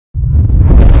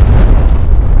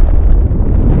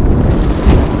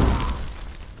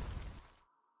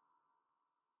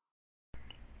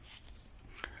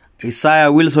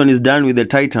Isaiah Wilson is done with the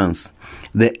Titans.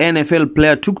 The NFL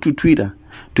player took to Twitter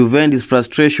to vent his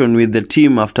frustration with the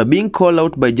team after being called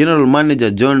out by General Manager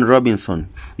John Robinson.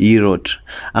 He wrote,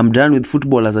 "I'm done with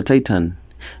football as a Titan.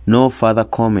 No further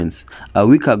comments." A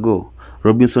week ago,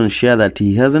 Robinson shared that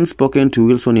he hasn't spoken to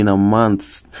Wilson in a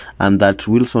month and that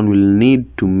Wilson will need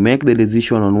to make the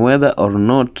decision on whether or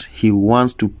not he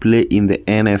wants to play in the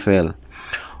NFL.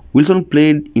 Wilson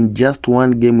played in just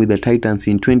one game with the Titans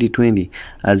in 2020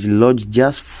 as he logged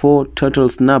just 4 total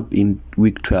snaps in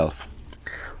Week 12.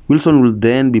 Wilson will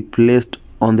then be placed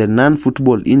on the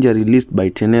non-football injury list by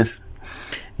Tennessee,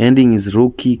 ending his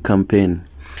rookie campaign.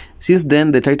 Since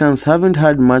then, the Titans haven't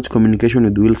had much communication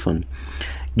with Wilson.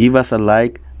 Give us a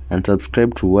like and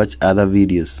subscribe to watch other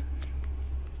videos.